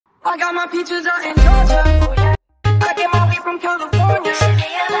I got my peaches out in Georgia. I get my weed from California.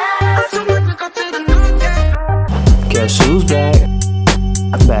 I took my trip up to the north, yeah. Guess who's back?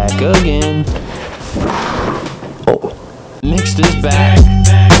 I'm back again. Oh, Mixed is back.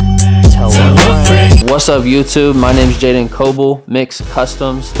 What's up YouTube? My name's Jaden Coble, MIXT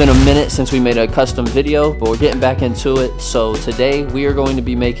Customs. It's been a minute since we made a custom video, but we're getting back into it. So today we are going to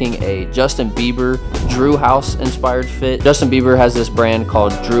be making a Justin Bieber DREWHOUSE inspired fit. Justin Bieber has this brand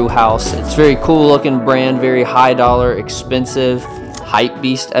called DREWHOUSE. It's a very cool looking brand, very high dollar, expensive, hype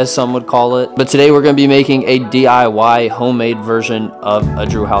beast as some would call it. But today we're going to be making a DIY homemade version of a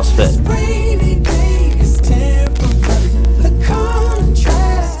DREWHOUSE fit.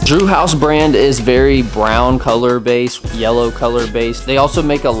 DREWHOUSE brand is very brown color based, yellow color based. They also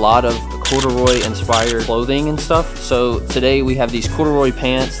make a lot of corduroy inspired clothing and stuff. So today we have these corduroy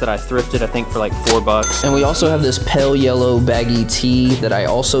pants that I thrifted, I think for like $4. And we also have this pale yellow baggy tee that I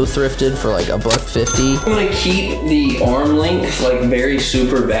also thrifted for like $1.50. I'm gonna keep the arm length like very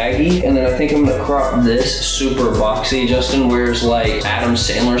super baggy, and then I think I'm gonna crop this super boxy. Justin wears like Adam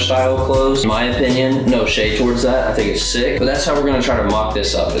Sandler style clothes, in my opinion. No shade towards that, I think it's sick. But that's how we're gonna try to mock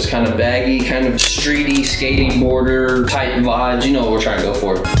this up. It's kind of baggy, kind of streety, skating border type vibes. You know what we're trying to go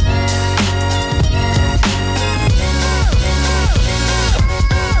for.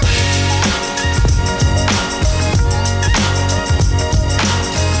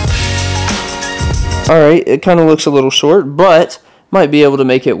 Alright, it kind of looks a little short, but might be able to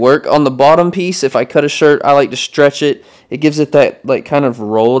make it work. On the bottom piece, if I cut a shirt, I like to stretch it. It gives it that like kind of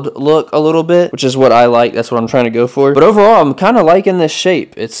rolled look a little bit, which is what I like. That's what I'm trying to go for. But overall, I'm kind of liking this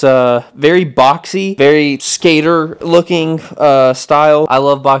shape. It's very boxy, very skater looking style. I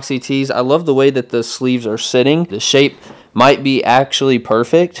love boxy tees. I love the way that the sleeves are sitting. The shape might be actually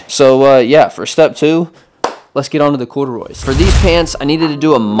perfect. So yeah, for step 2, let's get on to the corduroys. For these pants, I needed to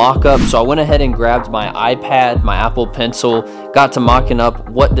do a mock-up, so I went ahead and grabbed my iPad, my Apple Pencil, got to mocking up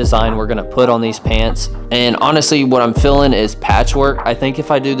what design we're gonna put on these pants. And honestly, what I'm feeling is patchwork. I think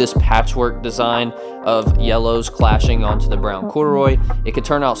if I do this patchwork design of yellows clashing onto the brown corduroy, it could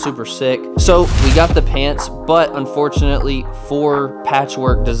turn out super sick. So we got the pants, but unfortunately for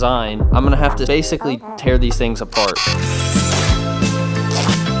patchwork design, I'm gonna have to basically tear these things apart.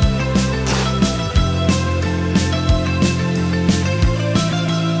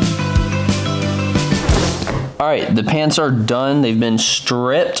 Alright, the pants are done. They've been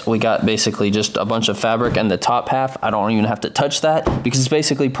stripped. We got basically just a bunch of fabric and the top half. I don't even have to touch that because it's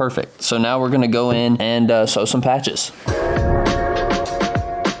basically perfect. So now we're gonna go in and sew some patches.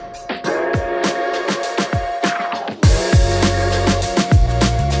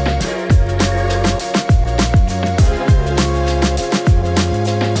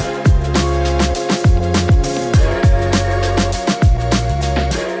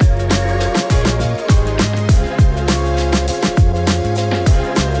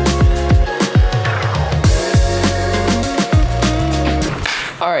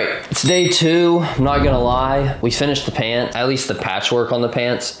 It's day 2, I'm not gonna lie. We finished the pants, at least the patchwork on the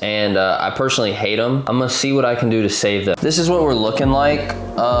pants, and I personally hate them. I'm gonna see what I can do to save them. This is what we're looking like.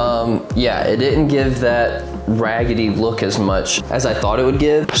 Yeah, it didn't give that raggedy look as much as I thought it would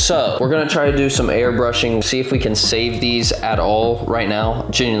give. So we're gonna try to do some airbrushing, see if we can save these at all right now.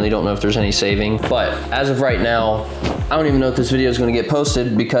 Genuinely don't know if there's any saving, but as of right now, I don't even know if this video is gonna get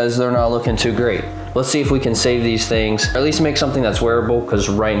posted because they're not looking too great. Let's see if we can save these things, or at least make something that's wearable, because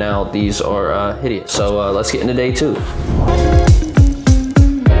right now these are hideous. So let's get into day 2.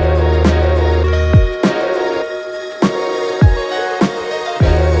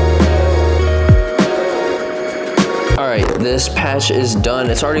 Alright, this patch is done.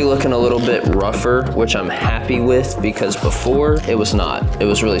 It's already looking a little bit rougher, which I'm happy with because before it was not. It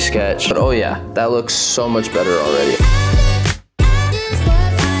was really sketch. But oh yeah, that looks so much better already.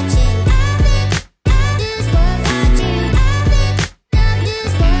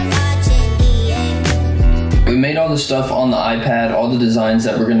 We made all the stuff on the iPad, all the designs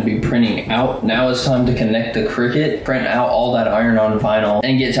that we're going to be printing out. Now it's time to connect the Cricut, print out all that iron-on vinyl,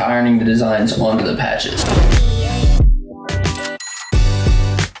 and get to ironing the designs onto the patches.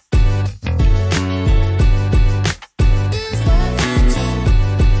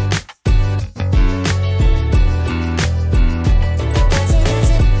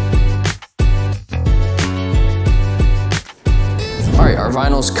 Our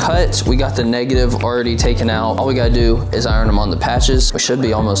vinyl's cut, we got the negative already taken out. All we gotta do is iron them on the patches. We should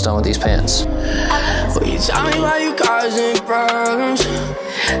be almost done with these pants. Will you tell me why you causing problems?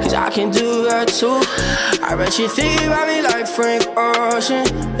 Cause I can do that too. I bet you think about me like Frank Ocean.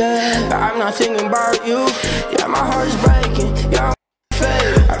 Yeah, but I'm not thinking about you. Yeah, my heart is breaking. Yeah, I'm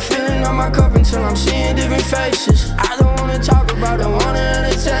fake. I feel until I'm seeing different faces. I don't wanna talk about it, wanna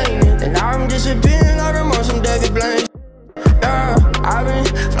entertain it. And now I'm disappearing like I'm on some David Blaine. Yeah, I've been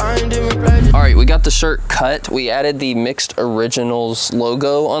flying different places. All right, we got the shirt cut. We added the Mixed Originals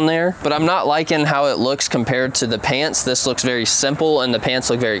logo on there, but I'm not liking how it looks compared to the pants. This looks very simple and the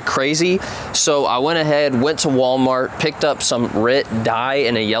pants look very crazy. So I went ahead, went to Walmart, picked up some RIT dye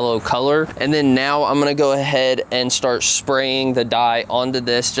in a yellow color, and then now I'm gonna go ahead and start spraying the dye onto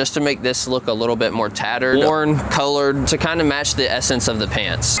this just to make this look a little bit more tattered, worn, colored, to kind of match the essence of the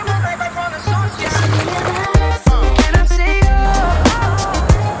pants.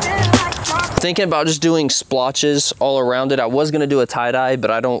 Thinking about just doing splotches all around it. I was gonna do a tie-dye, but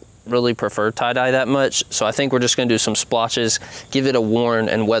I don't really prefer tie-dye that much. So I think we're just gonna do some splotches, give it a worn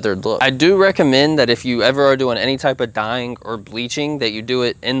and weathered look. I do recommend that if you ever are doing any type of dyeing or bleaching, that you do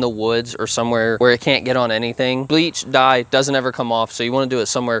it in the woods or somewhere where it can't get on anything. Bleach, dye, doesn't ever come off, so you wanna do it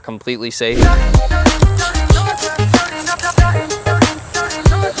somewhere completely safe.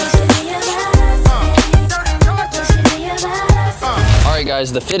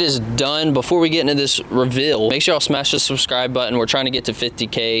 Guys, the fit is done. Before we get into this reveal, make sure y'all smash the subscribe button. We're trying to get to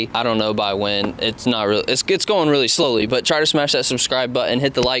 50K. I don't know by when. It's not really, it's going really slowly, but try to smash that subscribe button,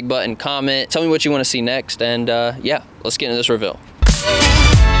 hit the like button, comment, tell me what you want to see next, and yeah, let's get into this reveal.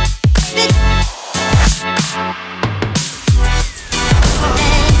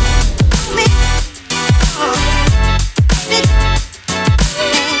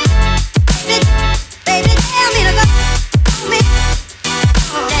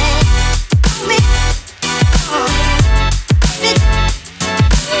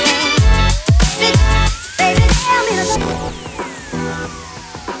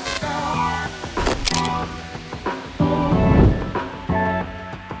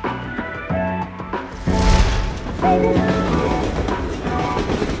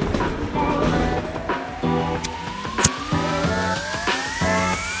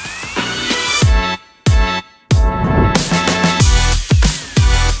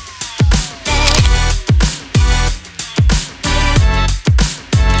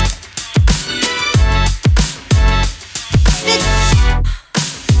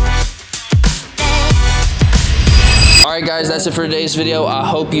 Alright guys, that's it for today's video. I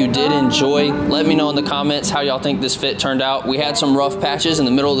hope you did enjoy. Let me know in the comments how y'all think this fit turned out. We had some rough patches in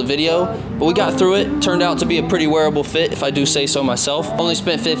the middle of the video, but we got through it. Turned out to be a pretty wearable fit, if I do say so myself. Only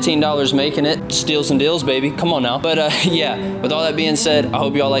spent $15 making it. Steals and deals, baby. Come on now. But yeah, with all that being said, I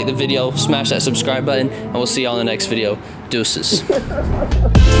hope y'all liked the video. Smash that subscribe button, and we'll see y'all in the next video. Deuces.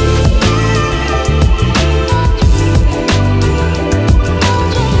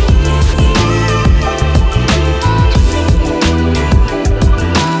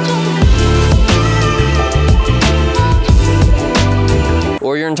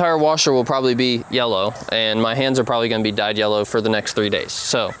 Or your entire washer will probably be yellow, and my hands are probably gonna be dyed yellow for the next 3 days.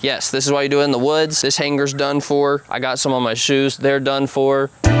 So yes, this is why you do it in the woods. This hanger's done for. I got some on my shoes, they're done for.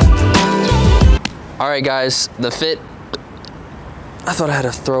 All right guys, the fit, I thought I had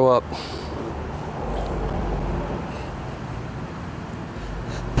to throw up.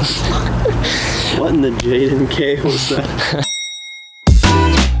 What in the Jaden K was that?